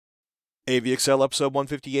AVXL episode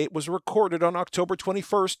 158 was recorded on October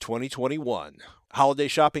 21st, 2021. Holiday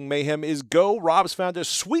shopping mayhem is go. Rob's found a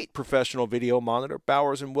sweet professional video monitor.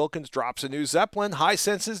 Bowers & Wilkins drops a new Zeppelin.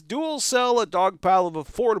 Hisense's dual sell a dog pile of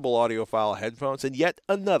affordable audiophile headphones, and yet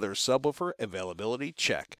another subwoofer availability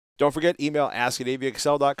check. Don't forget, email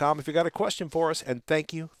ask@avxl.com if you got a question for us. And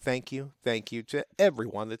thank you to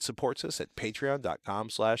everyone that supports us at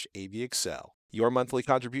patreon.com/avxl. Your monthly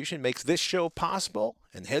contribution makes this show possible.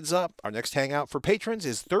 And heads up, our next hangout for patrons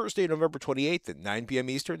is Thursday, November 28th at 9 p.m.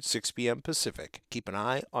 Eastern, 6 p.m. Pacific. Keep an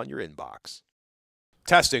eye on your inbox.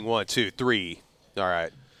 Testing 1, 2, 3. All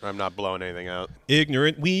right. I'm not blowing anything out.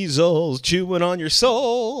 Ignorant weasels chewing on your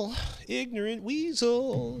soul. Ignorant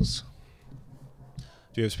weasels.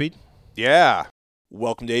 Do you have speed? Yeah.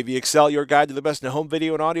 Welcome to AVXL, your guide to the best in home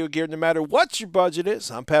video and audio gear, no matter what your budget is.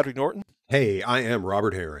 I'm Patrick Norton. Hey, I am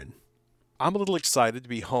Robert Heron. I'm a little excited to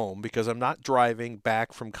be home because I'm not driving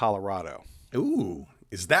back from Colorado. Ooh,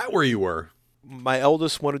 is that where you were? My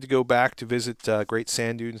eldest wanted to go back to visit Great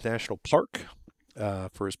Sand Dunes National Park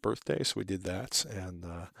for his birthday, so we did that, and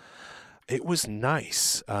it was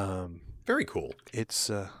nice. Very cool. It's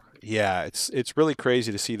really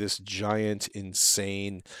crazy to see this giant,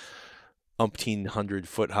 insane, umpteen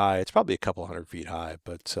 100-foot high. It's probably a couple 100 feet high,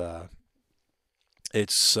 but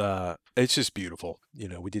it's just beautiful. You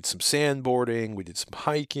know, we did some sandboarding, we did some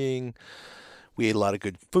hiking, we ate a lot of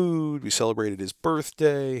good food, we celebrated his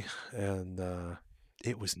birthday, and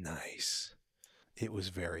it was nice. It was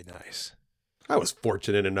very nice. I was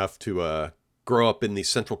fortunate enough to grow up in the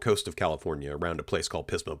central coast of California around a place called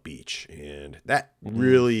Pismo Beach, and that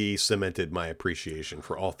really cemented my appreciation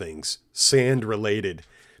for all things sand related,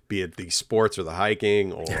 be it the sports or the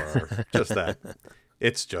hiking or just that.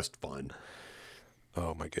 It's just fun.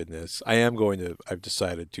 Oh my goodness. I've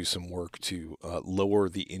decided to do some work to lower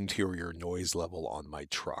the interior noise level on my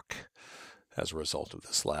truck as a result of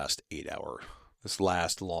this last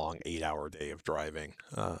long 8-hour day of driving.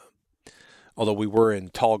 Although we were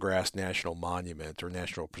in Tallgrass National Monument or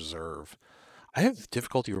National Preserve. I have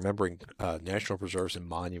difficulty remembering national preserves and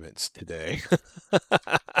monuments today.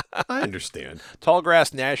 I understand.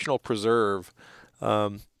 Tallgrass National Preserve,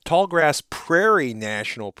 Tallgrass Prairie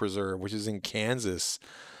National Preserve, which is in Kansas,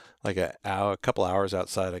 like a couple hours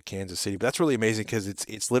outside of Kansas City. But that's really amazing because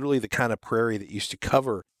it's literally the kind of prairie that used to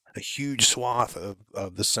cover a huge swath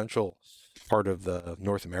of the central part of the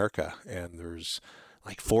North America, and there's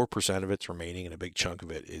like 4% of it's remaining, and a big chunk of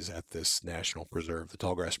it is at this national preserve, the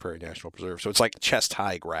Tallgrass Prairie National Preserve. So it's like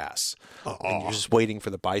chest-high grass, and you're just waiting for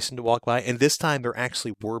the bison to walk by. And this time there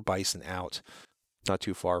actually were bison out, not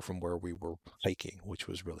too far from where we were hiking, which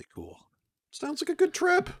was really cool. Sounds like a good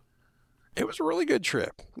trip. It was a really good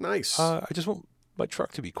trip. Nice. I just want my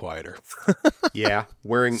truck to be quieter. Yeah,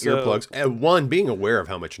 wearing earplugs. And one, being aware of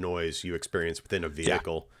how much noise you experience within a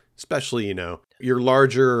vehicle. Yeah. Especially, your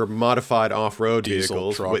larger modified off-road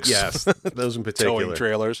Diesel vehicles. trucks. Yes, those in particular. Towing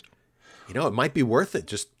trailers. It might be worth it.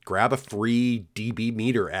 Just grab a free dB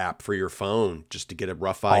meter app for your phone just to get a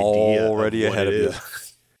rough idea. Already ahead of you.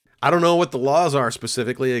 I don't know what the laws are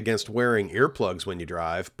specifically against wearing earplugs when you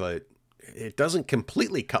drive, but it doesn't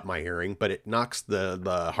completely cut my hearing, but it knocks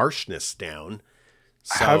the harshness down.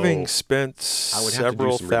 So having spent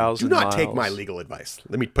several thousand miles. Do not miles. take my legal advice.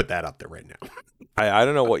 Let me put that out there right now. I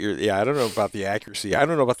don't know what I don't know about the accuracy. I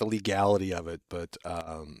don't know about the legality of it, but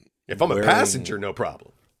if I'm a passenger, no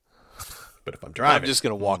problem. But if I'm driving, I'm just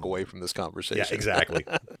going to walk away from this conversation. Yeah, exactly.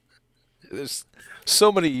 There's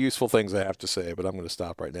so many useful things I have to say, but I'm going to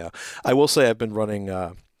stop right now. I will say I've been running.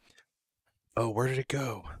 Where did it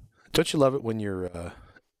go? Don't you love it when you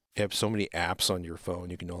have so many apps on your phone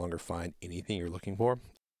you can no longer find anything you're looking for?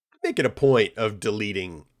 Make it a point of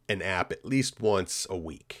deleting an app at least once a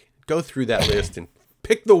week. Go through that list and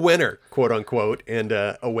pick the winner, quote unquote, and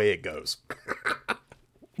away it goes.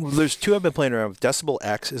 Well, there's two I've been playing around with. Decibel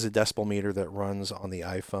X is a decibel meter that runs on the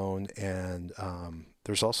iPhone, and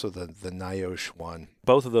there's also the NIOSH one.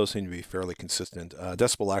 Both of those seem to be fairly consistent.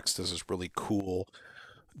 Decibel X does this really cool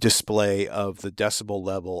display of the decibel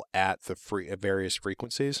level at the various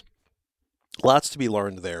frequencies. Lots to be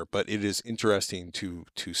learned there, but it is interesting to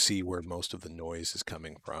see where most of the noise is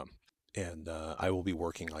coming from. And I will be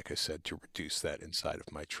working, like I said, to reduce that inside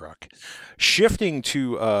of my truck. Shifting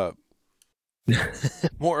to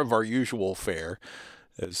more of our usual fare,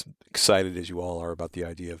 as excited as you all are about the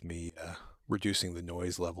idea of me reducing the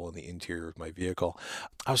noise level in the interior of my vehicle.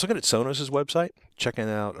 I was looking at Sonos' website, checking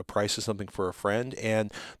out a price of something for a friend,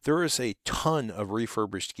 and there is a ton of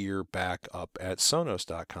refurbished gear back up at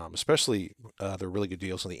Sonos.com, especially there are really good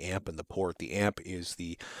deals on the amp and the port. The amp is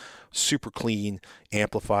the super clean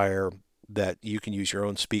amplifier, that you can use your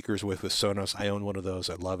own speakers with Sonos. I own one of those.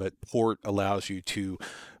 I love it. Port allows you to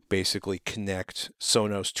basically connect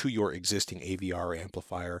Sonos to your existing AVR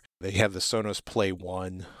amplifier. They have the Sonos Play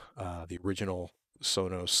 1, the original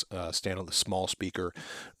Sonos standalone, the small speaker.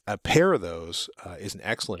 A pair of those is an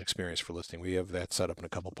excellent experience for listening. We have that set up in a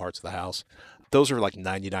couple parts of the house. Those are like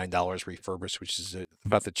 $99 refurbished, which is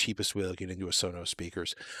about the cheapest way to get into a Sonos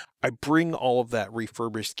speakers. I bring all of that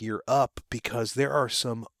refurbished gear up because there are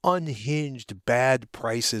some unhinged bad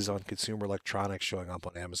prices on consumer electronics showing up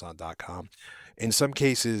on Amazon.com. In some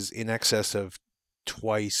cases, in excess of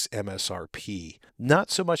twice MSRP. Not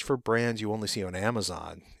so much for brands you only see on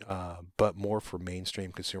Amazon, but more for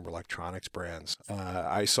mainstream consumer electronics brands.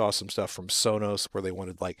 I saw some stuff from Sonos where they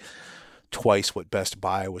wanted like twice what Best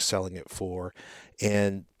Buy was selling it for.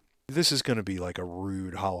 And this is going to be like a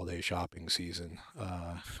rude holiday shopping season,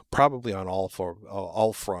 probably on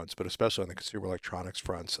all fronts, but especially on the consumer electronics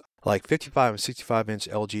fronts. Like 55 and 65-inch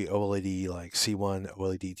LG OLED, like C1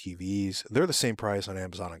 OLED TVs, they're the same price on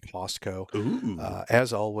Amazon and Costco. Ooh.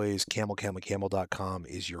 As always, camel.com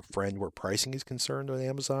is your friend where pricing is concerned on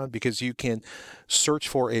Amazon, because you can search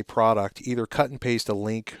for a product, either cut and paste a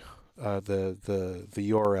link, the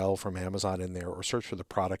URL from Amazon in there, or search for the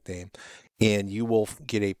product name, and you will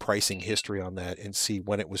get a pricing history on that and see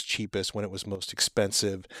when it was cheapest, when it was most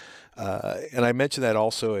expensive. And I mention that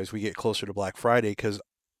also as we get closer to Black Friday, because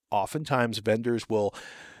oftentimes vendors will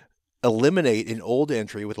eliminate an old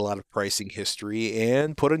entry with a lot of pricing history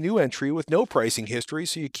and put a new entry with no pricing history,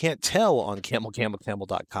 so you can't tell on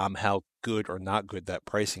camel.com how good or not good that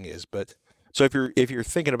pricing is. But so if you're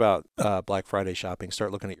thinking about Black Friday shopping,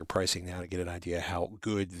 start looking at your pricing now to get an idea how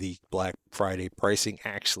good the Black Friday pricing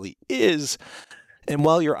actually is. And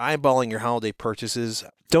while you're eyeballing your holiday purchases,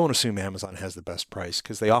 don't assume Amazon has the best price,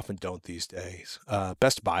 because they often don't these days.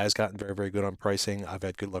 Best Buy has gotten very, very good on pricing. I've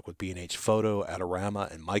had good luck with B&H Photo,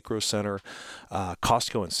 Adorama, and Micro Center.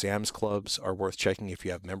 Costco and Sam's Clubs are worth checking if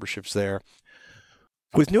you have memberships there.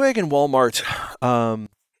 With Newegg and Walmart,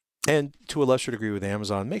 and to a lesser degree with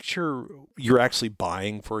Amazon, make sure you're actually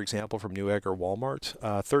buying, for example, from Newegg or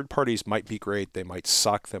Walmart. Third parties might be great. They might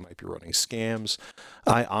suck. They might be running scams.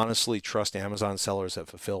 I honestly trust Amazon sellers that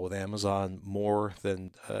fulfill with Amazon more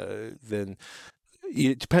than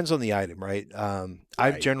it depends on the item, right?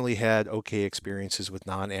 I've generally had okay experiences with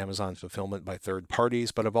non-Amazon fulfillment by third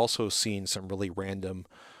parties, but I've also seen some really random,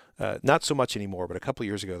 not so much anymore, but a couple of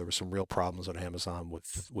years ago, there were some real problems on Amazon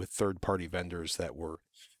with third-party vendors that were,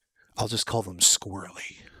 I'll just call them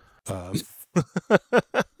squirrely.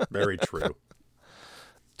 Very true.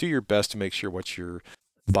 Do your best to make sure what you're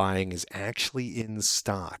buying is actually in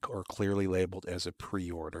stock or clearly labeled as a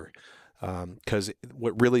pre-order. Because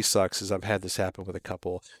what really sucks is I've had this happen with a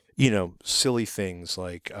couple, silly things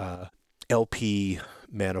like LP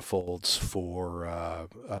manifolds for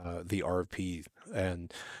the RP,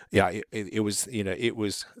 and yeah, it was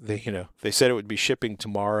they said it would be shipping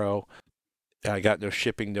tomorrow. I got no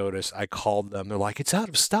shipping notice. I called them. They're like, it's out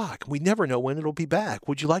of stock. We never know when it'll be back.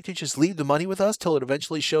 Would you like to just leave the money with us till it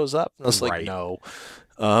eventually shows up? And I was like, no.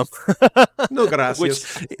 No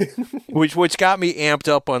gracias. which got me amped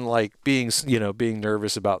up on like being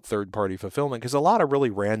nervous about third-party fulfillment, because a lot of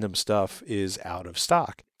really random stuff is out of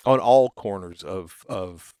stock on all corners of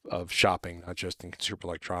shopping, not just in consumer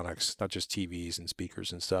electronics, not just TVs and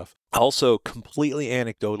speakers and stuff. Also, completely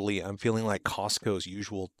anecdotally, I'm feeling like Costco's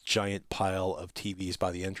usual giant pile of TVs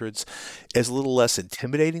by the entrance is a little less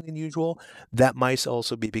intimidating than usual. That might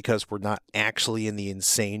also be because we're not actually in the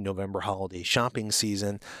insane November holiday shopping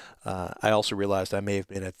season. I also realized I may have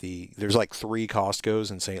been there's like 3 Costco's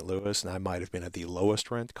in St. Louis, and I might have been at the lowest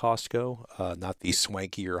rent Costco, not the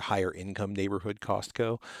swankier, higher income neighborhood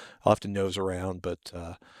Costco. I'll have to nose around, but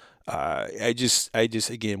I just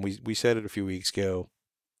again, we said it a few weeks ago.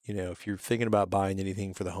 If you're thinking about buying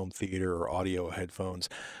anything for the home theater or audio headphones,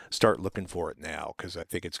 start looking for it now, because I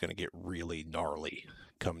think it's going to get really gnarly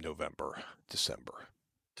come November, December.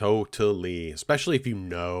 Totally. Especially if you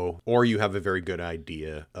know, or you have a very good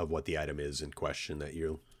idea of what the item is in question that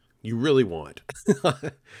you really want.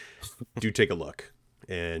 Do take a look,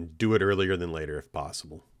 and do it earlier than later if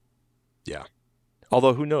possible. Yeah.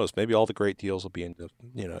 Although who knows? Maybe all the great deals will be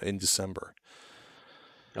in December.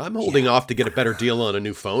 I'm holding off to get a better deal on a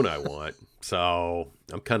new phone I want. So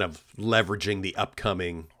I'm kind of leveraging the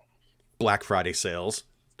upcoming Black Friday sales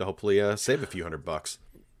to hopefully save a few $100.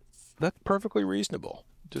 That's perfectly reasonable.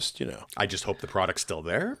 Just, I just hope the product's still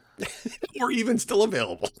there or even still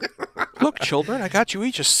available. Look, children, I got you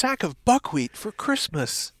each a sack of buckwheat for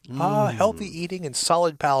Christmas. Healthy eating and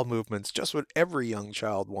solid bowel movements, just what every young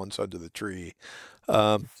child wants under the tree.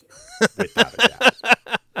 Without a doubt.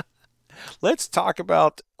 Let's talk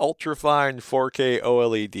about ultrafine 4K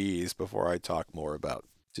OLEDs before I talk more about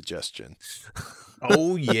digestion.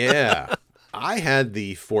 Oh, yeah. I had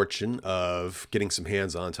the fortune of getting some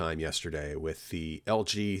hands-on time yesterday with the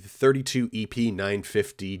LG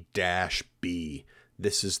 32EP950-B.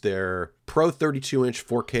 This is their Pro 32-inch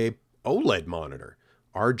 4K OLED monitor,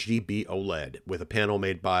 RGB OLED, with a panel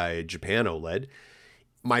made by Japan OLED.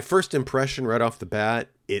 My first impression right off the bat,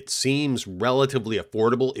 it seems relatively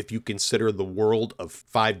affordable if you consider the world of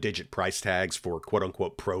 5-digit price tags for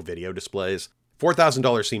quote-unquote pro video displays.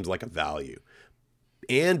 $4,000 seems like a value.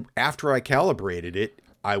 And after I calibrated it,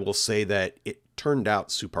 I will say that it turned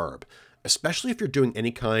out superb, especially if you're doing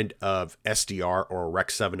any kind of SDR or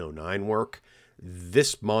Rec 709 work.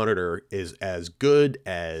 This monitor is as good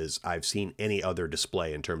as I've seen any other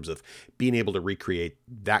display in terms of being able to recreate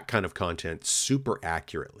that kind of content super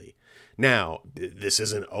accurately. Now, this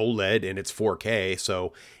is an OLED and it's 4K,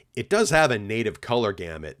 so it does have a native color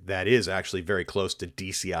gamut that is actually very close to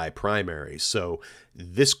DCI primary. So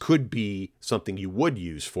this could be something you would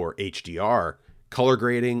use for HDR, color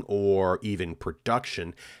grading, or even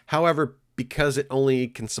production. However, because it only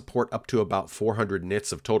can support up to about 400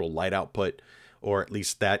 nits of total light output, or at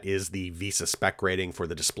least that is the VISA spec rating for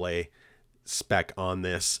the display spec on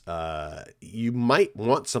this, you might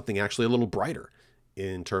want something actually a little brighter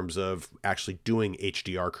in terms of actually doing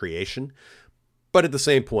HDR creation. But at the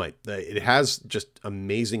same point, it has just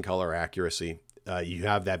amazing color accuracy. You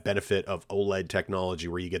have that benefit of OLED technology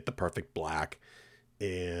where you get the perfect black,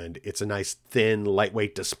 and it's a nice, thin,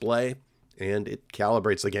 lightweight display, and it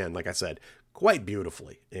calibrates, again, like I said, quite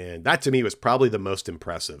beautifully. And that to me was probably the most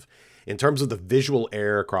impressive. In terms of the visual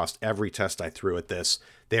error across every test I threw at this,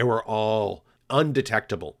 they were all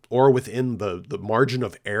undetectable or within the margin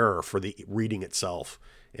of error for the reading itself.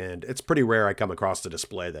 And it's pretty rare I come across a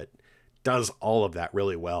display that does all of that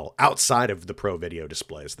really well outside of the pro video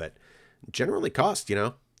displays that generally cost,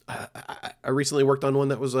 I recently worked on one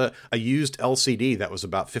that was a used LCD that was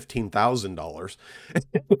about $15,000.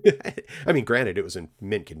 I mean, granted, it was in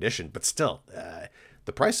mint condition, but still,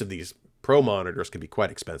 the price of these pro monitors can be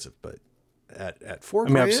quite expensive. But at $4,000, I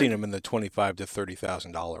mean, I've seen them in the $25,000 to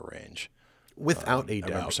 $30,000 range. Without a I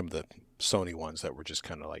remember doubt. some of the Sony ones that were just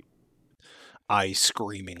kind of like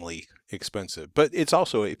eye-screamingly expensive. But it's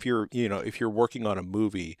also if you're working on a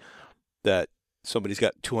movie that somebody's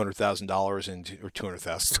got $200,000 into, or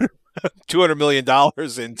 $200 million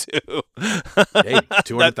into. Hey,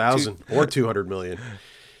 200,000 or 200 million.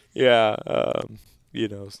 Yeah,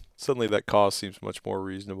 suddenly that cost seems much more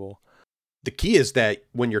reasonable. The key is that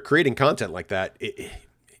when you're creating content like that,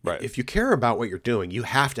 Right. if you care about what you're doing, you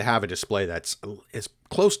have to have a display that's as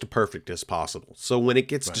close to perfect as possible. So when it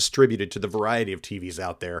gets distributed to the variety of TVs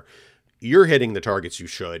out there, you're hitting the targets you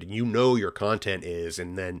should, and your content is,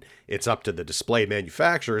 and then it's up to the display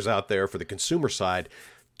manufacturers out there for the consumer side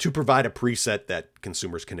to provide a preset that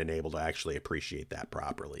consumers can enable to actually appreciate that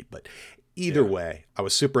properly. But either way, I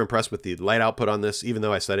was super impressed with the light output on this, even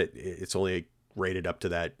though I said it's only rated up to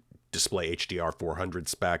that display HDR 400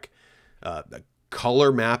 spec. The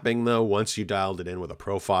color mapping, though, once you dialed it in with a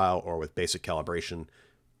profile or with basic calibration,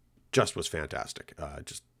 just was fantastic.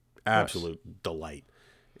 Just absolute delight.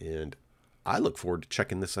 And I look forward to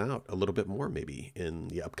checking this out a little bit more, maybe in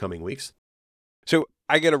the upcoming weeks. So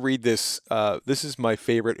I got to read this. This is my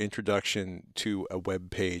favorite introduction to a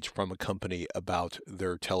web page from a company about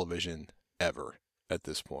their television ever at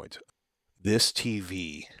this point. This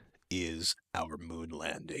TV is our moon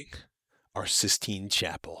landing, our Sistine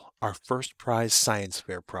Chapel, our first prize science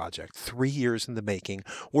fair project, 3 years in the making.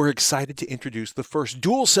 We're excited to introduce the first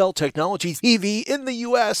dual cell technology TV in the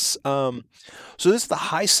U.S. So this is the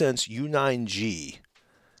Hisense U9G.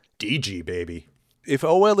 DG, baby. If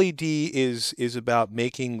OLED is about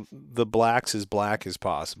making the blacks as black as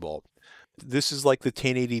possible, this is like the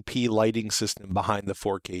 1080p lighting system behind the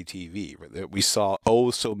 4K TV that we saw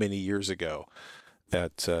so many years ago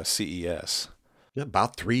at CES. Yeah,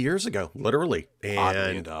 about 3 years ago, literally. Oddly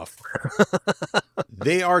And enough.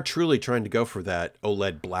 they are truly trying to go for that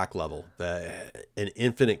OLED black level, an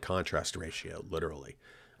infinite contrast ratio, literally.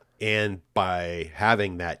 And by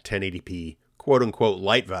having that 1080p quote-unquote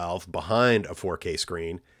light valve behind a 4K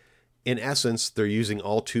screen, in essence, they're using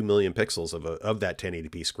all 2 million pixels of that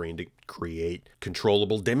 1080p screen to create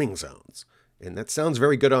controllable dimming zones. And that sounds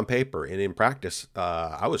very good on paper. And in practice,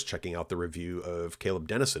 I was checking out the review of Caleb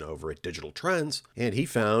Dennison over at Digital Trends, and he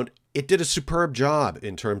found it did a superb job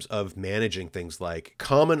in terms of managing things like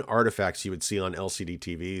common artifacts you would see on LCD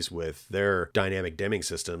TVs with their dynamic dimming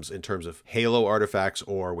systems in terms of halo artifacts,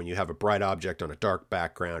 or when you have a bright object on a dark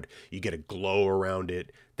background, you get a glow around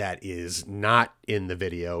it that is not in the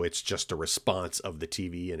video. It's just a response of the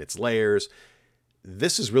TV and its layers.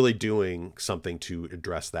 This is really doing something to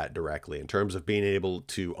address that directly in terms of being able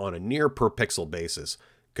to, on a near per pixel basis,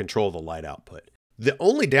 control the light output. The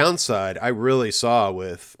only downside I really saw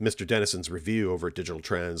with Mr. Dennison's review over at Digital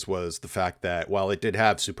Trends was the fact that while it did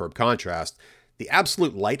have superb contrast, the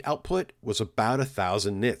absolute light output was about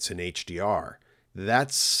 1,000 nits in HDR.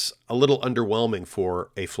 That's a little underwhelming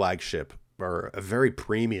for a flagship or a very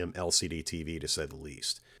premium LCD TV, to say the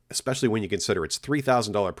least, especially when you consider its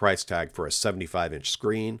 $3,000 price tag for a 75-inch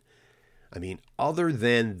screen. I mean, other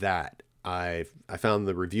than that, I found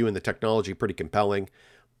the review and the technology pretty compelling.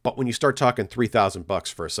 But when you start talking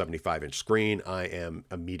 $3,000 for a 75-inch screen, I am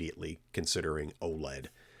immediately considering OLED.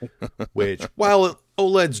 Which, while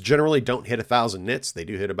OLEDs generally don't hit 1,000 nits, they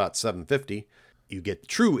do hit about 750. You get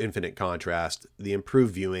true infinite contrast, the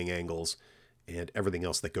improved viewing angles, and everything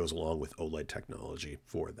else that goes along with OLED technology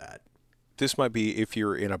for that. This might be if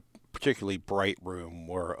you're in a particularly bright room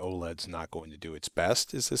where OLED's not going to do its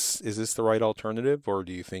best. Is this the right alternative, or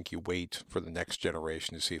do you think you wait for the next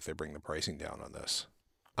generation to see if they bring the pricing down on this?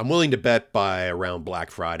 I'm willing to bet by around Black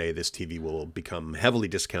Friday, this TV will become heavily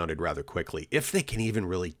discounted rather quickly. If they can even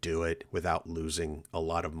really do it without losing a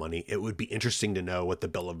lot of money, it would be interesting to know what the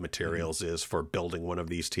bill of materials is for building one of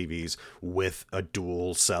these TVs with a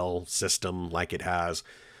dual cell system like it has.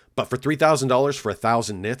 But for $3,000 for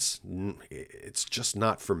 1,000 nits, it's just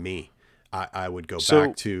not for me. I would go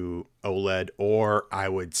back to OLED, or I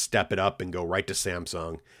would step it up and go right to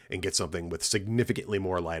Samsung and get something with significantly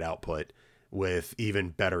more light output with even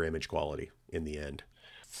better image quality in the end.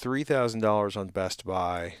 $3,000 on Best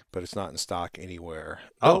Buy, but it's not in stock anywhere.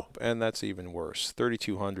 Oh, and that's even worse.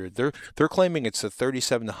 $3,200. They're claiming it's a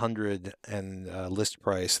 $3,700 and list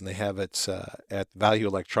price, and they have it at Value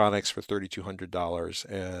Electronics for $3,200,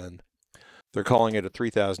 and they're calling it a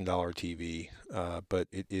 $3,000 TV, but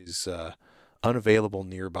it is unavailable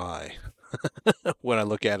nearby when I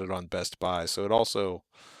look at it on Best Buy. So it also,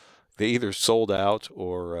 they either sold out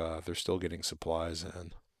or they're still getting supplies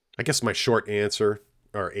in. I guess my short answer,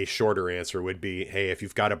 or a shorter answer, would be, hey, if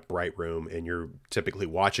you've got a bright room and you're typically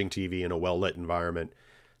watching TV in a well-lit environment,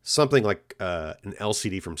 something like an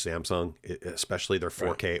LCD from Samsung, especially their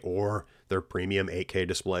 4K or their premium 8K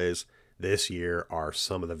displays this year, are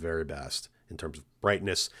some of the very best in terms of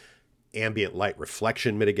brightness, ambient light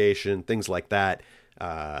reflection mitigation, things like that,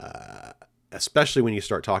 especially when you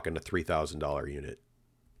start talking a $3,000 unit.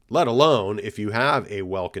 Let alone if you have a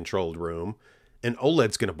well-controlled room, an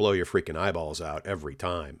OLED's going to blow your freaking eyeballs out every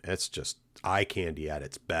time. It's just eye candy at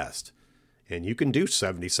its best. And you can do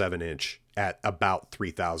 77-inch at about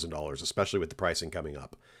 $3,000, especially with the pricing coming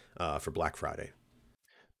up for Black Friday.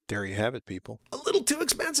 There you have it, people. A little too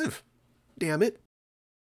expensive. Damn it.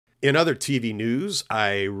 In other TV news,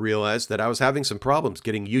 I realized that I was having some problems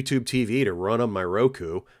getting YouTube TV to run on my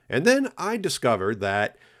Roku. And then I discovered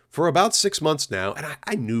that for about 6 months now, and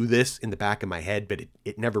I knew this in the back of my head, but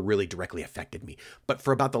it never really directly affected me. But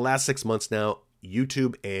for about the last 6 months now,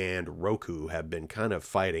 YouTube and Roku have been kind of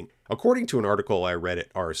fighting. According to an article I read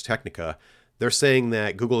at Ars Technica, they're saying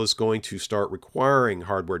that Google is going to start requiring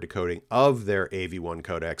hardware decoding of their AV1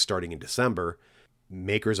 codec starting in December.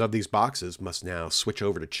 Makers of these boxes must now switch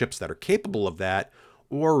over to chips that are capable of that,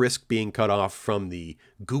 or risk being cut off from the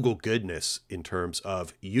Google goodness in terms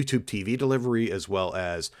of YouTube TV delivery, as well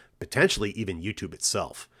as potentially even YouTube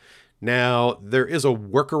itself. Now, there is a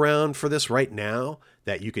workaround for this right now,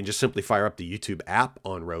 that you can just simply fire up the YouTube app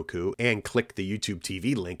on Roku and click the YouTube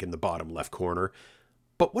TV link in the bottom left corner.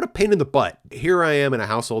 But what a pain in the butt. Here I am in a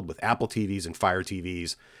household with Apple TVs and Fire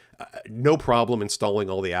TVs. No problem installing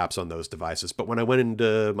all the apps on those devices. But when I went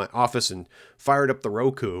into my office and fired up the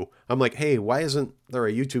Roku, I'm like, hey, why isn't there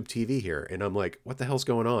a YouTube TV here? And I'm like, what the hell's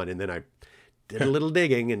going on? And then I did a little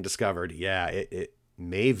digging and discovered, yeah, it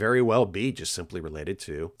may very well be just simply related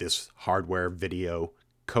to this hardware video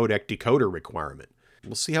codec decoder requirement.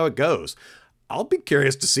 We'll see how it goes. I'll be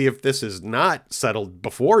curious to see if this is not settled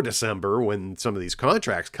before December when some of these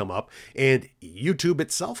contracts come up, and YouTube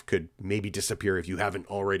itself could maybe disappear if you haven't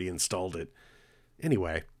already installed it.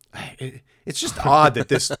 Anyway, it's just odd that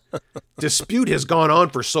this dispute has gone on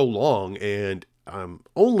for so long, and I'm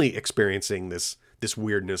only experiencing this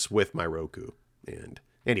weirdness with my Roku. And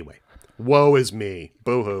anyway, woe is me.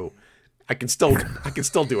 Boo-hoo. I can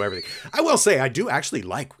still do everything. I will say I do actually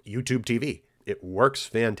like YouTube TV. It works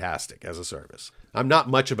fantastic as a service. I'm not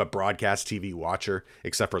much of a broadcast TV watcher,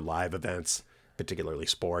 except for live events, particularly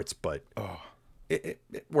sports, but it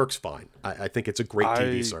works fine. I think it's a great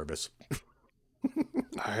TV service.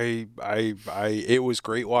 It was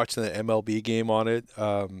great watching the MLB game on it.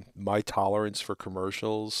 My tolerance for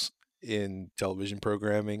commercials in television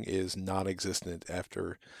programming is non-existent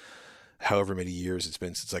after however many years it's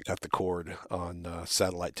been since I got the cord on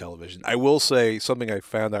satellite television. I will say something I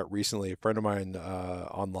found out recently. A friend of mine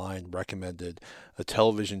online recommended a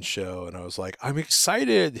television show, and I was like, I'm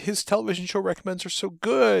excited. His television show recommends are so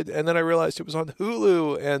good. And then I realized it was on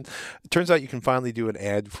Hulu, and it turns out you can finally do an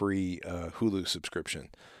ad-free Hulu subscription,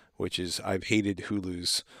 which is, I've hated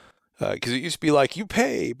Hulu's because it used to be like, you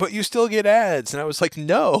pay, but you still get ads. And I was like,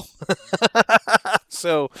 no.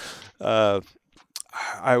 So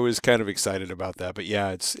I was kind of excited about that. But yeah,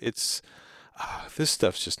 it's this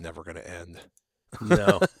stuff's just never going to end.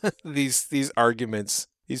 No. These arguments,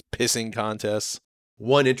 these pissing contests.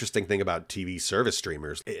 One interesting thing about TV service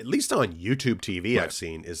streamers, at least on YouTube TV, I've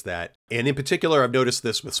seen, is that, and in particular, I've noticed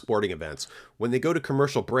this with sporting events, when they go to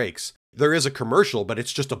commercial breaks, there is a commercial, but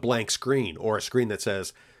it's just a blank screen or a screen that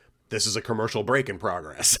says, this is a commercial break in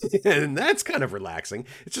progress. And that's kind of relaxing.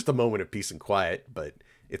 It's just a moment of peace and quiet, but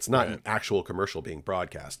it's not an actual commercial being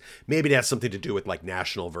broadcast. Maybe it has something to do with like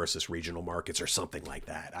national versus regional markets or something like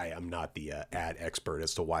that. I am not the ad expert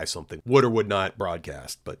as to why something would or would not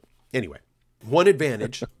broadcast. But anyway, one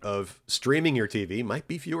advantage of streaming your TV might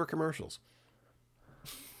be fewer commercials.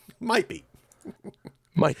 Might be.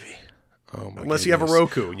 Might be. Oh my Unless you have a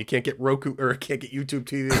Roku and you can't get Roku or can't get YouTube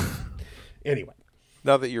TV. Anyway.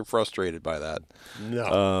 Now that you're frustrated by that.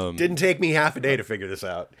 No. Didn't take me half a day to figure this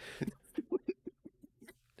out.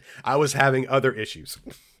 I was having other issues.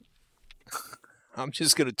 I'm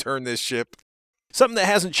just going to turn this ship. Something that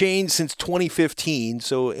hasn't changed since 2015,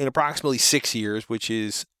 so in approximately 6 years, which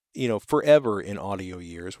is, forever in audio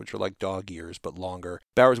years, which are like dog years, but longer.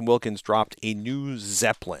 Bowers & Wilkins dropped a new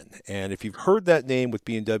Zeppelin. And if you've heard that name with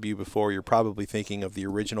B&W before, you're probably thinking of the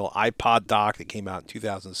original iPod dock that came out in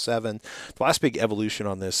 2007. The last big evolution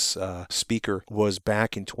on this speaker was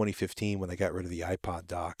back in 2015 when they got rid of the iPod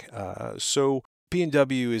dock. So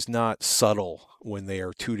B&W is not subtle when they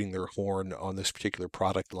are tooting their horn on this particular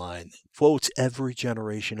product line. Quote, every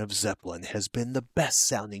generation of Zeppelin has been the best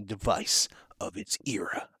sounding device of its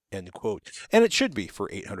era. End quote. And it should be for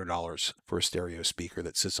 $800 for a stereo speaker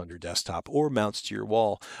that sits on your desktop or mounts to your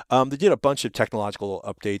wall. They did a bunch of technological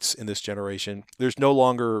updates in this generation. There's no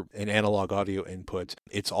longer an analog audio input.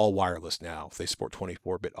 It's all wireless now. They support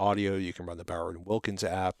 24-bit audio. You can run the Bowers & Wilkins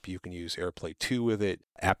app. You can use AirPlay 2 with it.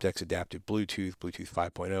 aptX Adaptive Bluetooth, Bluetooth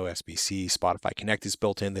 5.0, SBC, Spotify Connect is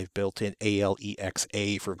built in. They've built in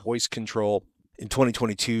ALEXA for voice control. In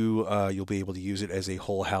 2022, you'll be able to use it as a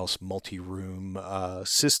whole house multi-room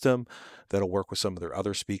system that'll work with some of their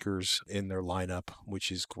other speakers in their lineup,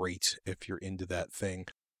 which is great if you're into that thing.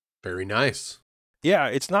 Very nice. Yeah,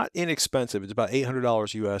 it's not inexpensive. It's about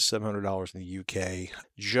 $800 US, $700 in the UK.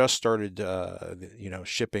 Just started,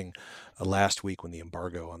 shipping last week when the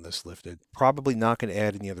embargo on this lifted. Probably not going to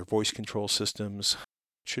add any other voice control systems.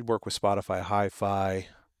 Should work with Spotify Hi-Fi.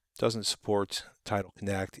 Doesn't support Tidal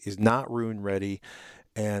Connect, is not Roon ready,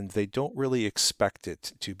 and they don't really expect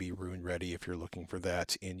it to be Roon ready if you're looking for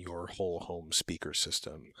that in your whole home speaker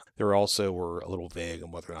system. They also were a little vague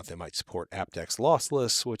on whether or not they might support aptX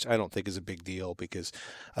lossless, which I don't think is a big deal because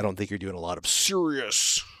I don't think you're doing a lot of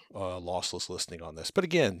serious lossless listening on this. But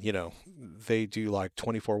again, they do like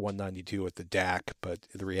 24,192 at the DAC, but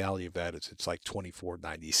the reality of that is it's like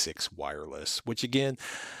 2496 wireless, which again,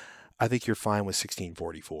 I think you're fine with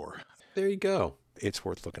 1644. There you go. It's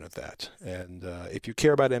worth looking at that. And if you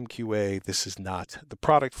care about MQA, this is not the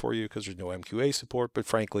product for you because there's no MQA support. But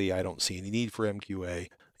frankly, I don't see any need for MQA.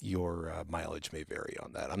 Your mileage may vary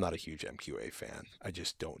on that. I'm not a huge MQA fan. I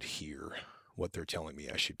just don't hear what they're telling me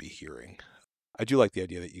I should be hearing. I do like the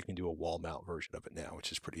idea that you can do a wall mount version of it now,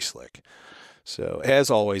 which is pretty slick. So as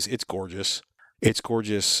always, it's gorgeous. It's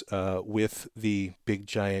gorgeous with the big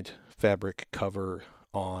giant fabric cover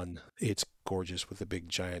on. It's gorgeous with the big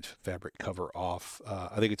giant fabric cover off.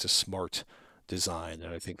 I think it's a smart design,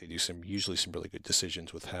 and I think they do usually some really good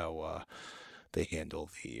decisions with how they handle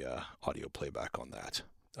the audio playback on that.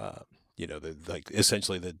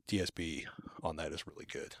 Essentially the DSB on that is really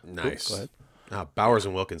good. Nice. Go ahead. Bowers &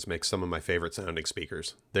 Wilkins makes some of my favorite sounding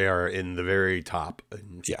speakers. They are in the very top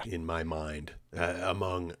in my mind,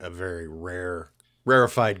 among a very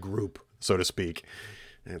rarefied group, so to speak.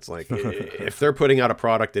 And it's like, if they're putting out a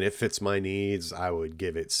product and it fits my needs, I would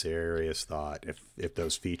give it serious thought. If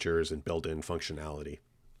those features and built-in functionality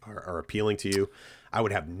are appealing to you, I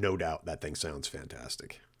would have no doubt that thing sounds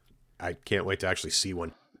fantastic. I can't wait to actually see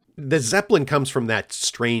one. The Zeppelin comes from that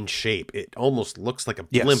strange shape. It almost looks like a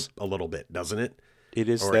Yes. blimp a little bit, doesn't it? It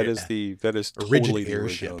is. Or that a- is the that is a rigid totally the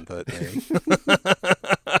airship. original that name.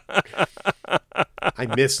 I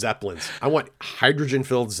miss Zeppelins. I want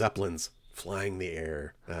hydrogen-filled Zeppelins flying the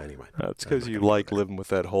air. Anyway. That's because you like living with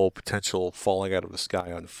that whole potential falling out of the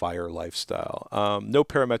sky on fire lifestyle. No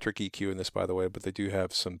parametric EQ in this, by the way, but they do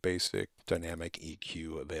have some basic dynamic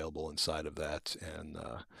EQ available inside of that, and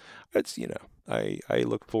it's I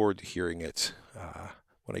look forward to hearing it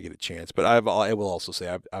when I get a chance. But I will also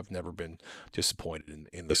say I've never been disappointed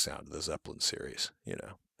in the sound of the Zeppelin series.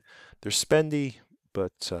 They're spendy,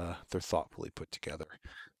 but they're thoughtfully put together.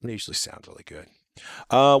 And they usually sound really good.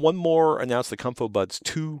 One more announced, the Comfo Buds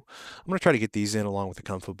 2. I'm going to try to get these in along with the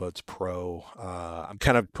Comfo Buds Pro. I'm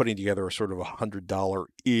kind of putting together a sort of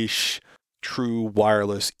 $100-ish true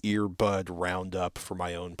wireless earbud roundup for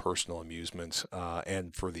my own personal amusement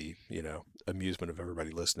and for the, amusement of everybody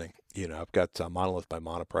listening. I've got Monolith by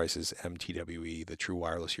Monoprice's MTWE, the true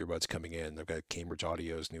wireless earbuds coming in. I've got Cambridge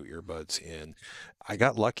Audio's new earbuds in. I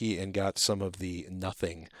got lucky and got some of the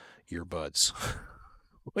Nothing earbuds.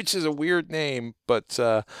 Which is a weird name, but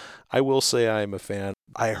I will say I am a fan.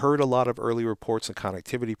 I heard a lot of early reports and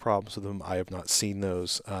connectivity problems with them. I have not seen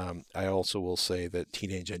those. I also will say that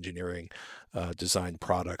Teenage Engineering designed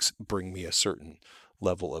products bring me a certain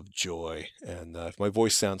level of joy. And if my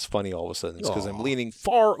voice sounds funny all of a sudden, it's because I'm Aw. leaning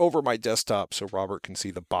far over my desktop so Robert can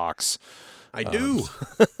see the box I do.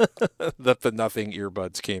 that the Nothing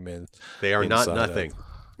earbuds came in. They are not inside of. nothing.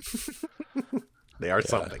 They are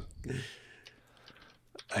something.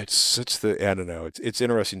 I don't know. It's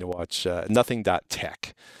interesting to watch.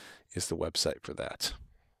 Nothing.tech is the website for that.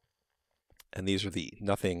 And these are the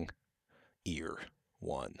Nothing Ear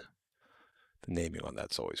one. The naming on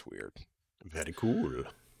that's always weird. Very cool.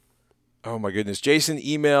 Oh my goodness. Jason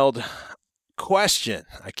emailed, question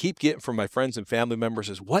I keep getting from my friends and family members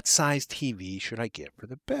is, what size TV should I get for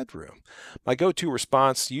the bedroom? My go-to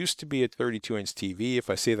response used to be a 32-inch TV. If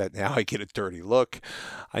I say that now, I get a dirty look.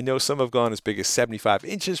 I know some have gone as big as 75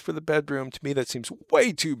 inches for the bedroom. To me, that seems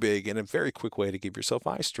way too big and a very quick way to give yourself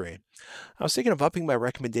eye strain. I was thinking of upping my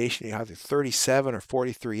recommendation to either 37 or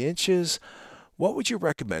 43 inches. What would you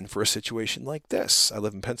recommend for a situation like this? I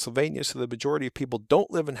live in Pennsylvania, so the majority of people don't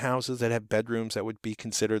live in houses that have bedrooms that would be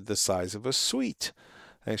considered the size of a suite.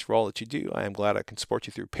 Thanks for all that you do. I am glad I can support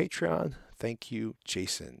you through Patreon. Thank you,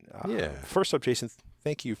 Jason. Yeah. First up, Jason,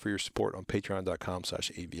 thank you for your support on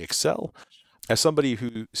patreon.com/avxl. As somebody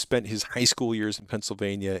who spent his high school years in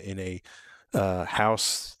Pennsylvania in a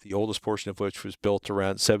house, the oldest portion of which was built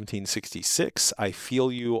around 1766, I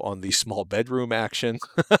feel you on the small bedroom action.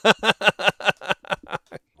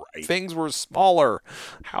 Right. Things were smaller.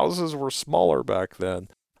 Houses were smaller back then.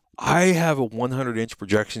 I have a 100-inch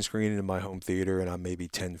projection screen in my home theater, and I'm maybe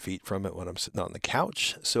 10 feet from it when I'm sitting on the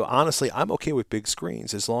couch. So honestly, I'm okay with big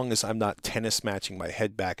screens as long as I'm not tennis matching my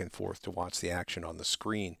head back and forth to watch the action on the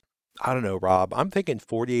screen. I don't know, Rob. I'm thinking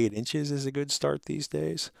 48 inches is a good start these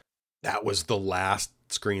days. That was the last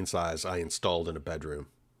screen size I installed in a bedroom.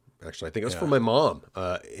 Actually, I think it was Yeah. for my mom,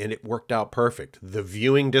 and it worked out perfect. The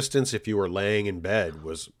viewing distance, if you were laying in bed,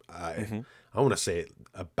 was, I want to say,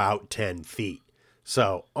 about 10 feet.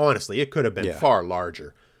 So, honestly, it could have been Yeah. far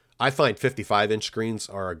larger. I find 55-inch screens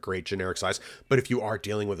are a great generic size, but if you are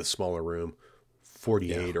dealing with a smaller room,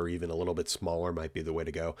 48 or even a little bit smaller might be the way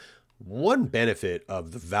to go. One benefit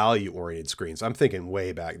of the value-oriented screens, I'm thinking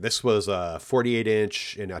way back, this was a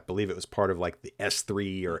 48-inch, and I believe it was part of like the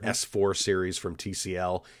S3 or S4 series from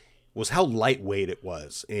TCL, was how lightweight it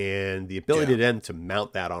was, and the ability then to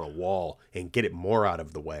mount that on a wall and get it more out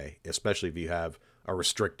of the way, especially if you have a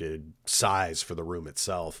restricted size for the room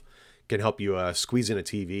itself, can help you squeeze in a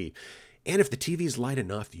TV. And if the TV is light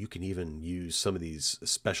enough, you can even use some of these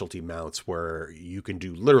specialty mounts where you can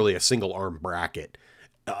do literally a single arm bracket.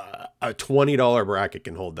 A $20 bracket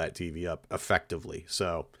can hold that TV up effectively.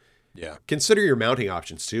 So Yeah. consider your mounting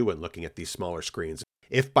options too when looking at these smaller screens.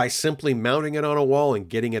 If by simply mounting it on a wall and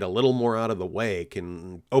getting it a little more out of the way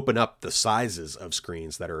can open up the sizes of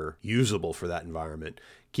screens that are usable for that environment,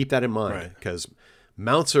 keep that in mind, Right. because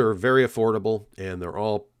mounts are very affordable and they're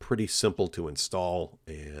all pretty simple to install,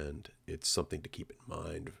 and it's something to keep in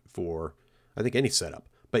mind for, I think, any setup.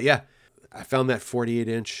 But yeah, I found that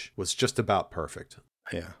 48-inch was just about perfect.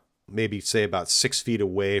 Yeah. Maybe say about 6 feet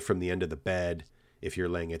away from the end of the bed if you're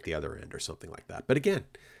laying at the other end or something like that. But again,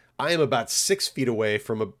 I am about 6 feet away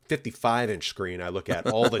from a 55-inch screen I look at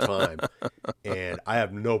all the time, and I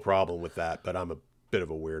have no problem with that, but I'm a bit of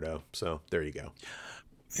a weirdo. So there you go.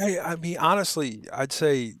 Hey, I mean, honestly, I'd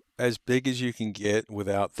say as big as you can get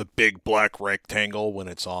without the big black rectangle when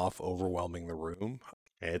it's off overwhelming the room.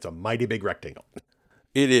 And it's a mighty big rectangle.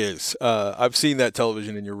 It is. I've seen that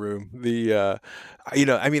television in your room.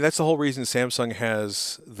 I mean, that's the whole reason Samsung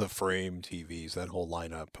has the frame TVs, that whole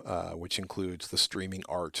lineup, which includes the streaming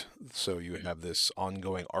art. So you have this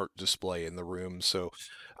ongoing art display in the room. So,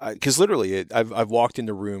 because literally, I've walked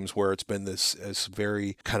into rooms where it's been this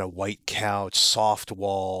very kind of white couch, soft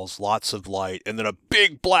walls, lots of light, and then a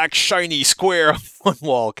big black shiny square on one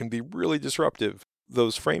wall can be really disruptive.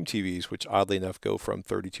 Those frame TVs, which oddly enough go from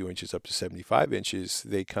 32 inches up to 75 inches,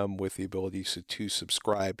 they come with the ability to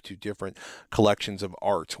subscribe to different collections of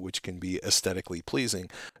art, which can be aesthetically pleasing.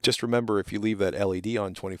 Just remember, if you leave that LED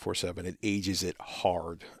on 24/7, it ages it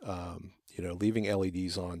hard. Leaving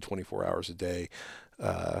LEDs on 24 hours a day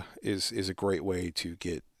is a great way to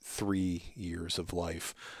get 3 years of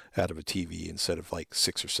life out of a TV instead of like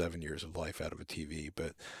 6 or 7 years of life out of a TV.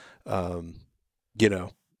 But, you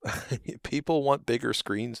know, people want bigger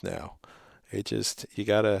screens now. You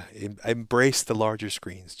gotta embrace the larger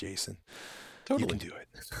screens, Jason. You can do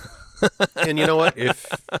it. And you know what? If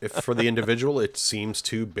for the individual it seems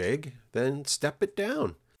too big, then step it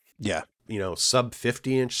down. Yeah. Sub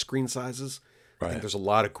 50-inch screen sizes. I Right. think there's a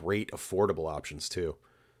lot of great affordable options too.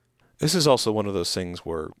 This is also one of those things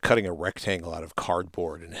where cutting a rectangle out of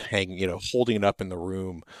cardboard and holding it up in the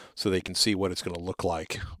room so they can see what it's going to look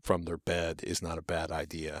like from their bed is not a bad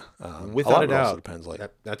idea. Without a it also doubt, depends. Like,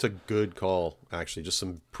 that's a good call. Actually, just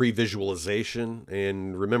some pre-visualization,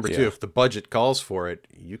 and remember too, Yeah. if the budget calls for it,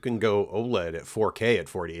 you can go OLED at 4K at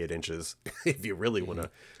 48 inches if you really want to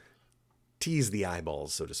tease the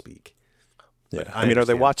eyeballs, so to speak. yeah. But I mean, are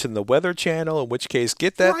they understand. watching the Weather Channel? In which case,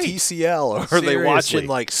 get that Right. TCL. Or are they watching Seriously.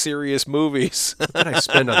 like serious movies? What did I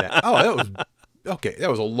spend on that? Oh, that was okay. That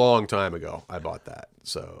was a long time ago. I bought that.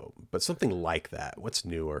 So, but something like that. What's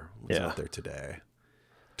newer? What's Yeah. out there today?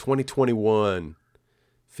 2021,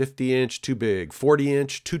 50-inch, too big.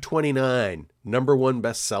 40-inch, 229. Number one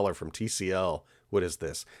bestseller from TCL. What is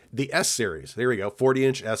this? The S series. There we go.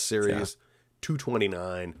 40-inch S series,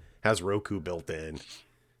 229. Has Roku built in.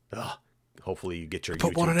 Ugh. Hopefully you get your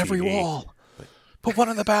Put YouTube one on every TV. wall. Put one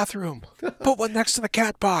in the bathroom. Put one next to the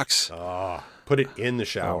cat box. Put it in the Oh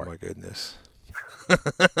shower. my goodness.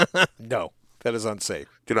 No, that is unsafe.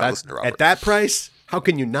 Do not That's- listen to Robert. at that price, how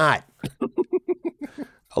can you not?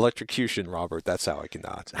 Electrocution, Robert. That's how I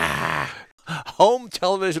cannot. Home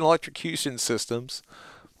television electrocution systems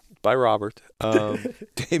by Robert.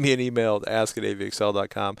 Damien emailed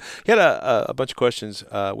ask@avxl.com. He had a bunch of questions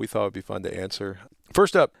we thought would be fun to answer.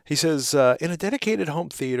 First up, he says, in a dedicated home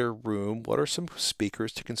theater room, what are some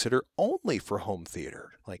speakers to consider only for home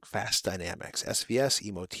theater? Like Fast Dynamics, SVS,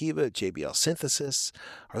 Emotiva, JBL Synthesis.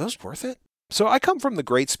 Are those worth it? So I come from the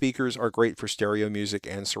great speakers are great for stereo music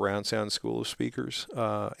and surround sound school of speakers,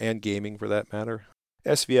 and gaming for that matter.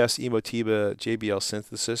 SVS, Emotiva, JBL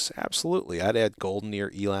Synthesis, absolutely. I'd add Golden Ear,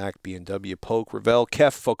 ELAC, B&W, Polk, Revell,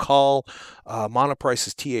 Kef, Focal,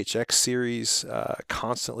 Monoprice's THX series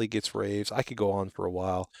constantly gets raves. I could go on for a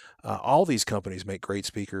while. All these companies make great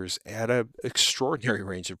speakers at an extraordinary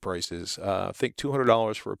range of prices. I think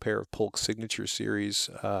 $200 for a pair of Polk Signature series.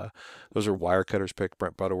 Those are Wirecutter's pick.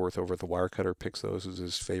 Brent Butterworth over at the Wirecutter picks those as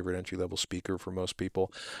his favorite entry-level speaker for most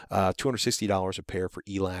people. $260 a pair for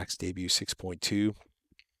ELAC's Debut 6.2.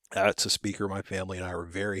 It's a speaker my family and I were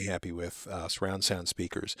very happy with, surround sound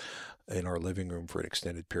speakers in our living room for an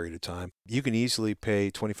extended period of time. You can easily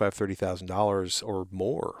pay $25,000, $30,000 or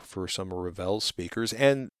more for some of Revell's speakers,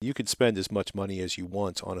 and you can spend as much money as you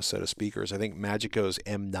want on a set of speakers. I think Magico's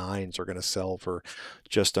M9s are going to sell for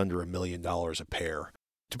just under $1 million a pair.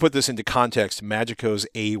 To put this into context, Magico's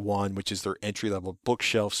A1, which is their entry-level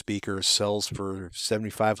bookshelf speaker, sells for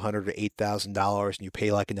 $7,500 to $8,000, and you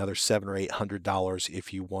pay like another $700 or $800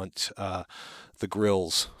 if you want the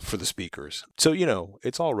grills for the speakers. So,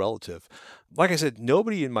 it's all relative. Like I said,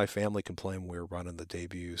 nobody in my family complained we were running the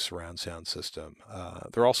Debut surround sound system.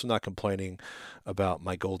 They're also not complaining about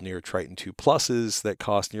my Golden Ear Triton 2 Pluses that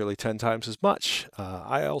cost nearly 10 times as much.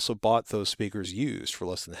 I also bought those speakers used for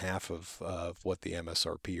less than half of what the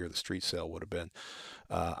MSRP or the street sale would have been.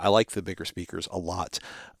 I like the bigger speakers a lot.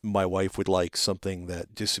 My wife would like something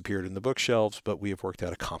that disappeared in the bookshelves, but we have worked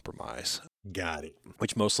out a compromise, Got it.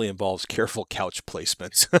 which mostly involves careful couch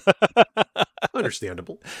placement.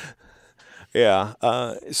 Understandable. Yeah.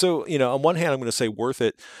 So, on one hand, I'm going to say worth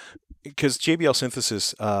it because JBL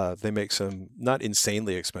Synthesis, they make some not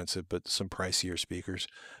insanely expensive, but some pricier speakers.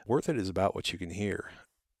 Worth it is about what you can hear.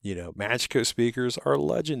 Magico speakers are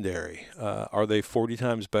legendary. Are they 40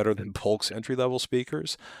 times better than Polk's entry-level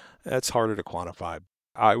speakers? That's harder to quantify.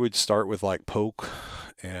 I would start with like Polk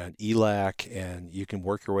and ELAC, and you can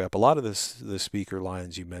work your way up. A lot of the speaker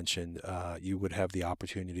lines you mentioned, you would have the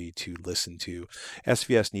opportunity to listen to.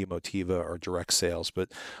 SVS, Nemotiva are direct sales,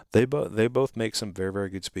 but they both make some very, very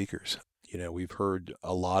good speakers. We've heard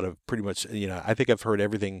a lot of pretty much, I think I've heard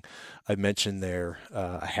everything I've mentioned there.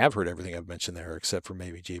 I have heard everything I've mentioned there, except for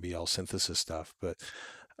maybe JBL Synthesis stuff. But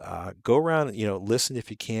go around, listen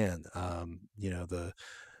if you can. The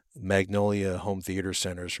Magnolia home theater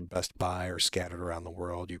centers from Best Buy are scattered around the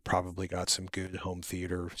world. You've probably got some good home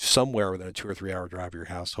theater somewhere within a 2 or 3 hour drive of your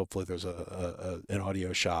house. Hopefully there's an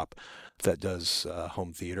audio shop that does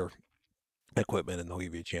home theater equipment, and they'll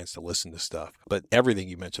give you a chance to listen to stuff. But everything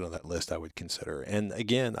you mentioned on that list I would consider. And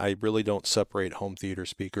again, I really don't separate home theater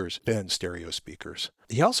speakers and stereo speakers.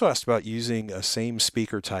 He also asked about using a same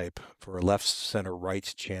speaker type for a left, center,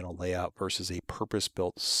 right channel layout versus a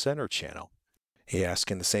purpose-built center channel. He asked,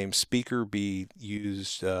 can the same speaker be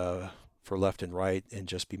used for left and right and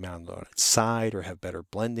just be mounted on its side or have better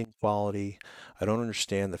blending quality? I don't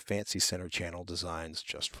understand the fancy center channel designs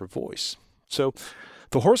just for voice. So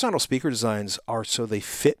the horizontal speaker designs are so they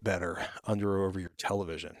fit better under or over your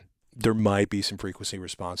television. There might be some frequency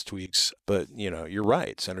response tweaks, but you're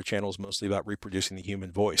right. Center channel is mostly about reproducing the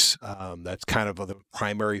human voice. That's kind of the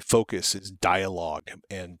primary focus is dialogue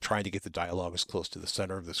and trying to get the dialogue as close to the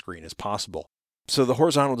center of the screen as possible. So the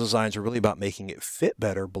horizontal designs are really about making it fit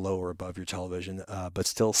better below or above your television, but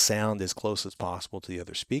still sound as close as possible to the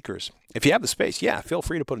other speakers. If you have the space, feel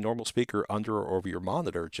free to put a normal speaker under or over your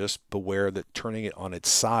monitor. Just beware that turning it on its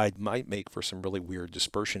side might make for some really weird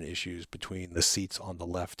dispersion issues between the seats on the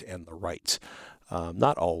left and the right.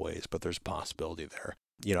 Not always, but there's a possibility there.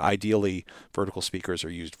 Ideally, vertical speakers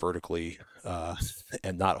are used vertically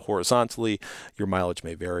and not horizontally. Your mileage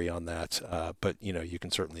may vary on that, but you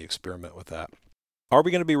can certainly experiment with that. Are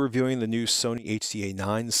we going to be reviewing the new Sony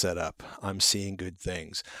HDA9 setup? I'm seeing good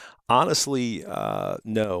things. Honestly,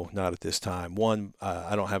 no, not at this time. One,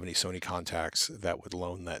 I don't have any Sony contacts that would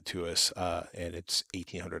loan that to us, and it's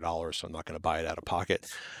 $1,800, so I'm not going to buy it out of pocket.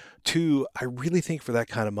 Two, I really think for that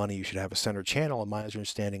kind of money, you should have a center channel. And my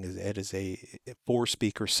understanding is it is a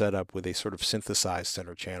 4-speaker setup with a sort of synthesized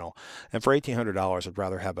center channel. And for $1,800, I'd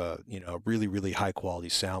rather have a really, really high quality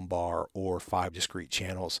sound bar or 5 discrete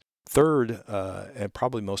channels. Third, and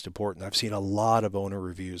probably most important, I've seen a lot of owner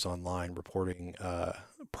reviews online reporting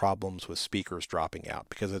problems with speakers dropping out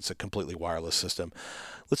because it's a completely wireless system.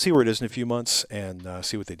 Let's see where it is in a few months and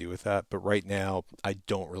see what they do with that. But right now, I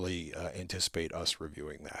don't really anticipate us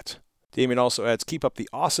reviewing that. Damien also adds, keep up the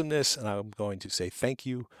awesomeness, and I'm going to say thank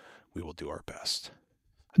you. We will do our best.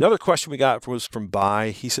 Another question we got was from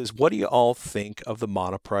Bai. He says, what do you all think of the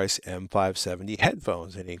Monoprice M570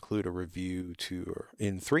 headphones? And include a review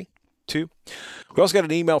in 3, 2. We also got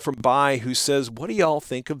an email from Bai who says, what do y'all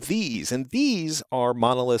think of these? And these are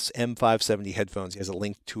Monolith's M570 headphones. He has a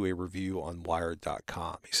link to a review on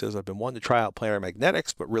Wired.com. He says, I've been wanting to try out Player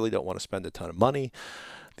Magnetics, but really don't want to spend a ton of money.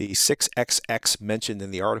 The 6XX mentioned in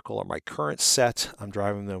the article are my current set. I'm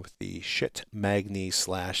driving them with the Schiit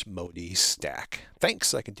Magni/Modi stack.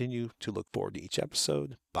 Thanks. I continue to look forward to each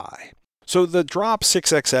episode. Bye. So the Drop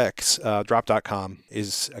 6XX, Drop.com,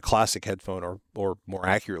 is a classic headphone, or more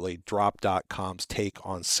accurately, Drop.com's take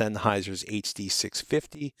on Sennheiser's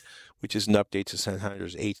HD650, which is an update to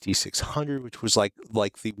Sennheiser's HD600, which was like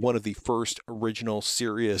one of the first original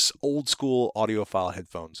serious old school audiophile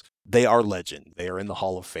headphones. They are legend. They are in the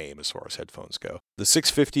Hall of Fame as far as headphones go. The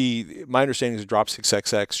 650, my understanding is Drop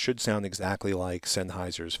 6XX should sound exactly like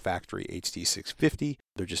Sennheiser's factory HD650.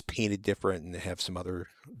 They're just painted different and they have some other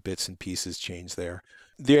bits and pieces changed there.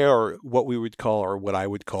 They are what we would call, or what I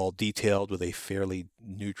would call, detailed with a fairly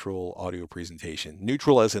neutral audio presentation.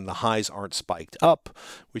 Neutral as in the highs aren't spiked up,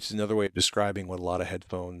 which is another way of describing what a lot of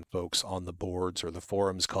headphone folks on the boards or the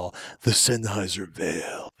forums call the Sennheiser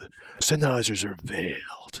veiled. Sennheisers are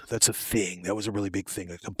veiled. That's a thing. That was a really big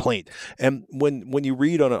thing, a complaint. And when you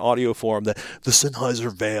read on an audio forum that the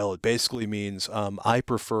Sennheiser veil, it basically means I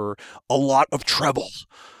prefer a lot of treble,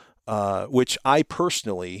 which I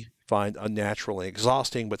personally find unnatural and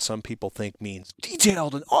exhausting, but some people think means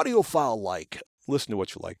detailed and audiophile-like. Listen to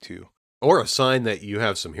what you like to. Or a sign that you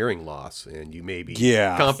have some hearing loss and you may be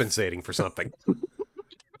compensating for something.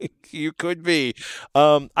 You could be.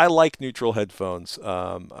 I like neutral headphones,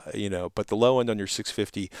 but the low end on your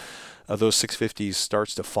 650, those 650s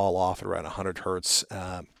starts to fall off at around 100 hertz.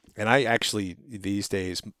 And I actually, these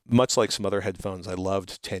days, much like some other headphones I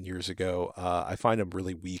loved 10 years ago, I find them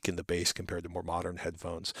really weak in the bass compared to more modern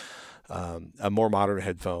headphones. A more modern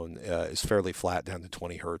headphone is fairly flat down to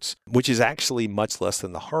 20 hertz, which is actually much less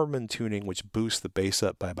than the Harman tuning, which boosts the bass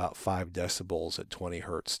up by about 5 decibels at 20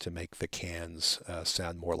 hertz to make the cans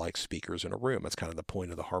sound more like speakers in a room. That's kind of the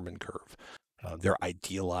point of the Harman curve. They're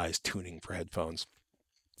idealized tuning for headphones.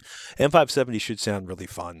 M570 should sound really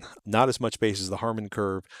fun. Not as much bass as the Harman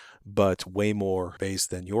curve, but way more bass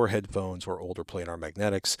than your headphones or older planar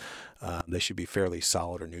magnetics. They should be fairly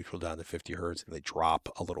solid or neutral down to 50 hertz, and they drop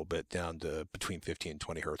a little bit down to between 50 and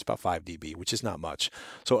 20 hertz, about 5 dB, which is not much.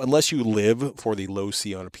 So unless you live for the low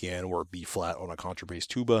C on a piano or B flat on a contrabass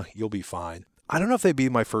tuba, you'll be fine. I don't know if they'd be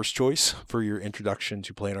my first choice for your introduction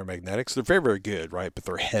to planar magnetics. They're very, very good, right? But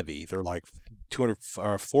they're heavy. They're like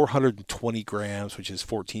 420 grams, which is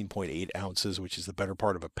 14.8 ounces, which is the better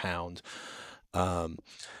part of a pound.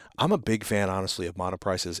 I'm a big fan, honestly, of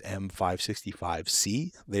Monoprice's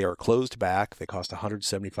M565C. They are closed back. They cost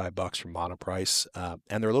 $175 from Monoprice,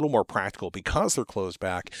 and they're a little more practical because they're closed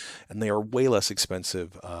back, and they are way less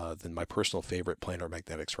expensive than my personal favorite planar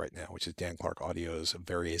magnetics right now, which is Dan Clark Audio's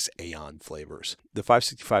various Aeon flavors. The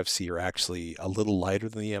 565C are actually a little lighter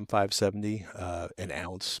than the M570, an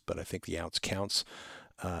ounce, but I think the ounce counts,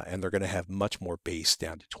 and they're going to have much more bass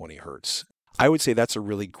down to 20 hertz. I would say that's a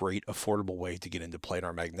really great, affordable way to get into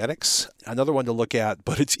planar magnetics. Another one to look at,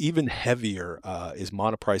 but it's even heavier, is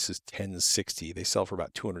Monoprice's 1060. They sell for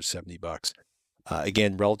about $270.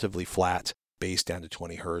 Again, relatively flat, bass down to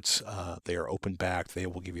 20 hertz. They are open back. They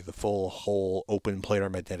will give you the full, whole, open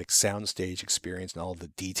planar magnetic soundstage experience and all the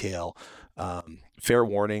detail. Fair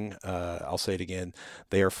warning, I'll say it again,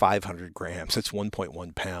 they are 500 grams. That's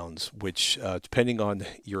 1.1 pounds, which, depending on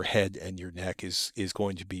your head and your neck, is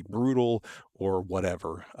going to be brutal or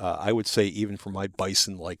whatever. I would say even for my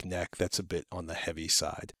bison-like neck, that's a bit on the heavy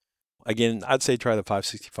side. Again, I'd say try the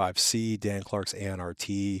 565C, Dan Clark's Aeon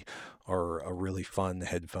RT, are a really fun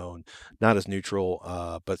headphone. Not as neutral,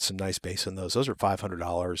 but some nice bass in those. Those are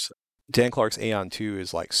 $500. Dan Clark's Aeon 2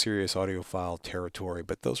 is like serious audiophile territory,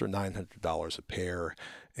 but those are $900 a pair,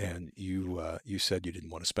 and you said you didn't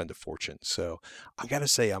want to spend a fortune. So I got to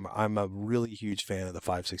say, I'm a really huge fan of the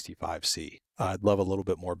 565C. I'd love a little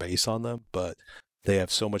bit more bass on them, but they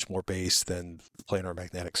have so much more bass than planar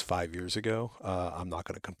magnetics 5 years ago. I'm not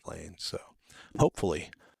going to complain. So hopefully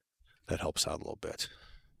that helps out a little bit.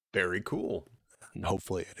 Very cool. And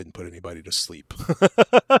hopefully I didn't put anybody to sleep.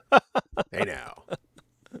 Hey now.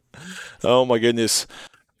 Oh my goodness.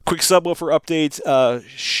 Quick subwoofer update.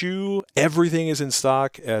 Shure, everything is in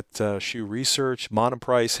stock at Shure Research.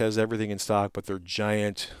 Monoprice has everything in stock, but their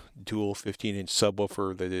giant dual 15-inch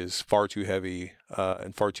subwoofer that is far too heavy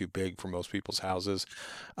and far too big for most people's houses.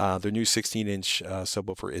 Their new 16-inch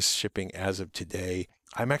subwoofer is shipping as of today.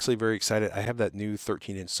 I'm actually very excited. I have that new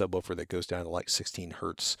 13-inch subwoofer that goes down to like 16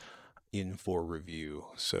 hertz in for review.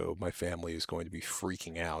 So my family is going to be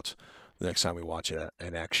freaking out the next time we watch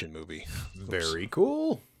an action movie. Very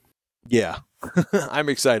cool. Yeah, I'm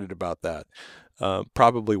excited about that.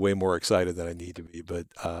 Probably way more excited than I need to be, but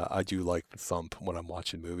I do like the thump when I'm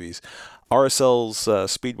watching movies. RSL's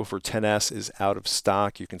Speedwoofer 10S is out of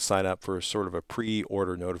stock. You can sign up for sort of a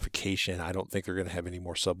pre-order notification. I don't think they're going to have any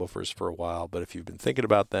more subwoofers for a while, but if you've been thinking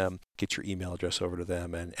about them, get your email address over to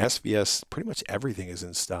them. And SVS, pretty much everything is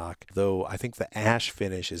in stock, though I think the ash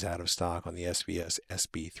finish is out of stock on the SVS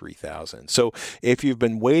SB3000. So if you've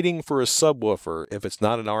been waiting for a subwoofer, if it's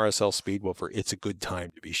not an RSL Speedwoofer, it's a good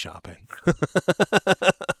time to be shopping.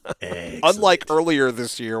 Unlike earlier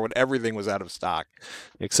this year when everything was out of stock,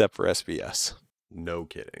 except for SVS. No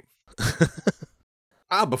kidding.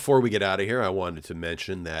 Before we get out of here, I wanted to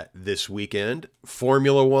mention that this weekend,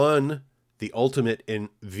 Formula One, the ultimate in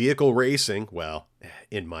vehicle racing, well,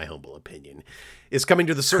 in my humble opinion, is coming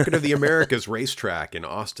to the Circuit of the Americas racetrack in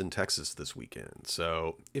Austin, Texas this weekend.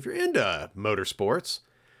 So if you're into motorsports,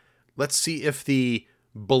 let's see if the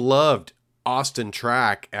beloved Austin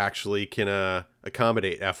track actually can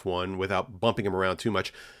accommodate F1 without bumping them around too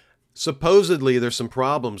much. Supposedly, there's some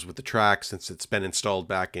problems with the track since it's been installed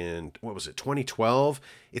back in, 2012?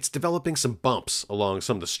 It's developing some bumps along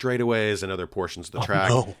some of the straightaways and other portions of the track.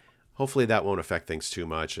 No. Hopefully that won't affect things too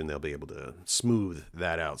much and they'll be able to smooth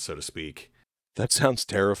that out, so to speak. That sounds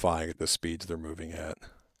terrifying at the speeds they're moving at.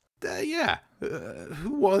 Yeah.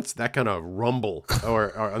 Who wants that kind of rumble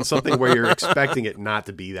or on something where you're expecting it not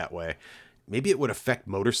to be that way? Maybe it would affect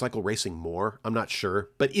motorcycle racing more. I'm not sure.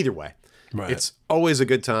 But either way, Right. It's always a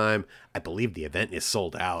good time. I believe the event is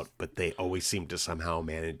sold out, but they always seem to somehow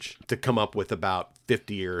manage to come up with about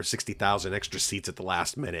 50 or 60,000 extra seats at the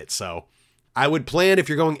last minute. So I would plan, if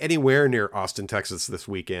you're going anywhere near Austin, Texas this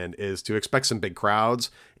weekend, is to expect some big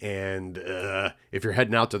crowds. And if you're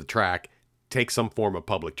heading out to the track, take some form of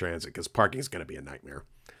public transit because parking is going to be a nightmare.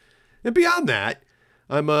 And beyond that,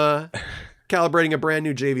 I'm calibrating a brand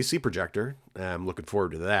new JVC projector. I'm looking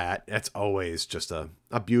forward to that. That's always just a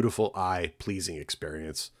beautiful, eye-pleasing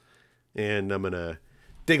experience. And I'm going to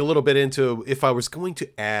dig a little bit into if I was going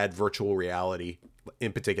to add virtual reality,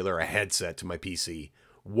 in particular a headset to my PC,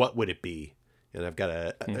 what would it be? And I've got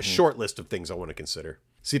a short list of things I want to consider.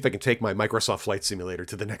 See if I can take my Microsoft Flight Simulator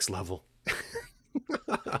to the next level.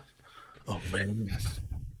 Oh, man.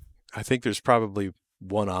 I think there's probably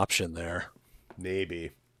one option there.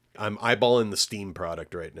 Maybe. I'm eyeballing the Steam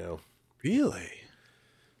product right now. Really?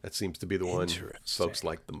 That seems to be the one Interesting. folks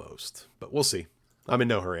like the most. But we'll see. I'm in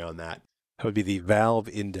no hurry on that. That would be the Valve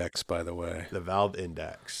Index, by the way. The Valve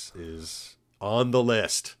Index is on the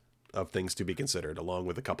list of things to be considered, along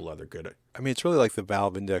with a couple other good. I mean, it's really like the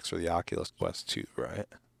Valve Index or the Oculus Quest 2, right?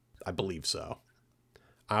 I believe so.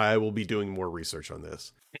 I will be doing more research on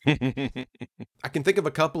this. I can think of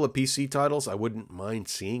a couple of PC titles I wouldn't mind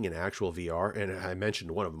seeing in actual VR, and I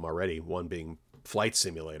mentioned one of them already, one being Flight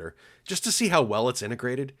Simulator, just to see how well it's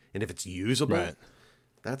integrated and if it's usable. Right.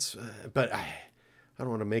 That's, but I don't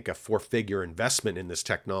want to make a 4-figure investment in this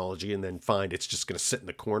technology and then find it's just going to sit in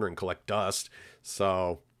the corner and collect dust.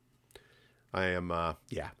 So I am, I'm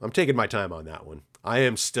taking my time on that one. I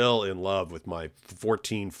am still in love with my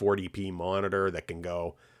 1440p monitor that can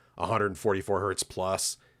go 144 hertz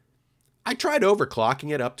plus. I tried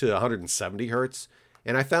overclocking it up to 170 hertz,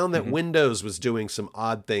 and I found that Windows was doing some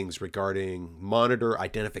odd things regarding monitor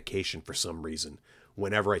identification for some reason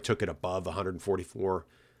whenever I took it above 144.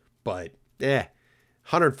 But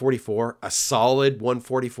 144, a solid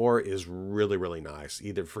 144 is really, really nice,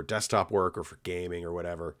 either for desktop work or for gaming or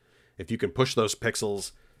whatever. If you can push those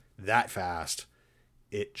pixels that fast,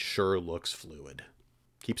 it sure looks fluid.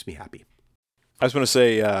 Keeps me happy. I just want to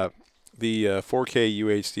say the 4K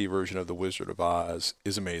UHD version of The Wizard of Oz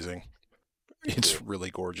is amazing. It's really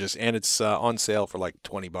gorgeous, and it's on sale for like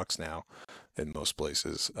 $20 now in most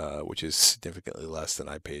places, which is significantly less than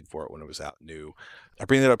I paid for it when it was out new. I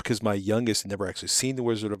bring that up because my youngest had never actually seen The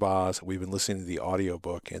Wizard of Oz. We've been listening to the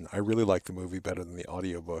audiobook, and I really like the movie better than the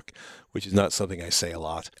audiobook, which is not something I say a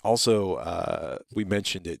lot. Also, we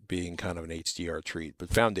mentioned it being kind of an HDR treat, but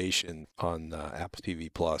Foundation on Apple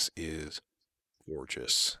TV Plus is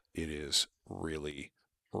gorgeous. It is really,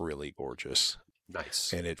 really gorgeous.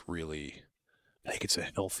 Nice. And I think it's a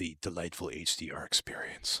healthy, delightful HDR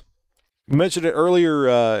experience. I mentioned it earlier.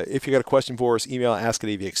 If you got a question for us, email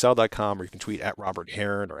ask@avxl.com, or you can tweet at Robert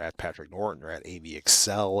Heron or at Patrick Norton or at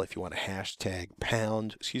AVXL. If you want to hashtag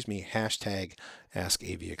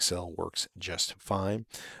AskAVXL works just fine.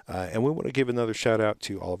 And we want to give another shout out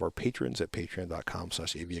to all of our patrons at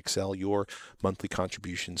patreon.com/AVXL. Your monthly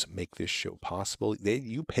contributions make this show possible.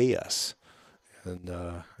 You pay us. And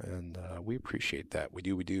we appreciate that. We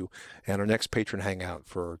do. And our next patron hangout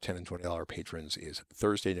for $10 and $20 patrons is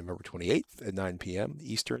Thursday, November 28th at 9 p.m.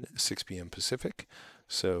 Eastern, 6 p.m. Pacific.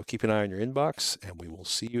 So keep an eye on your inbox, and we will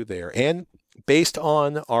see you there. And based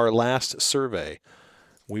on our last survey,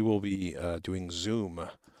 we will be doing Zoom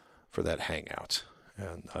for that hangout.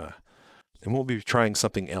 And we'll be trying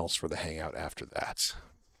something else for the hangout after that.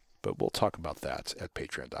 But we'll talk about that at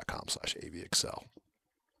patreon.com/AVXL.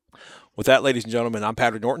 With that, ladies and gentlemen, I'm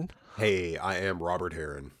Patrick Norton. Hey, I am Robert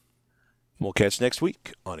Heron. We'll catch you next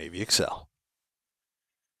week on AVXL.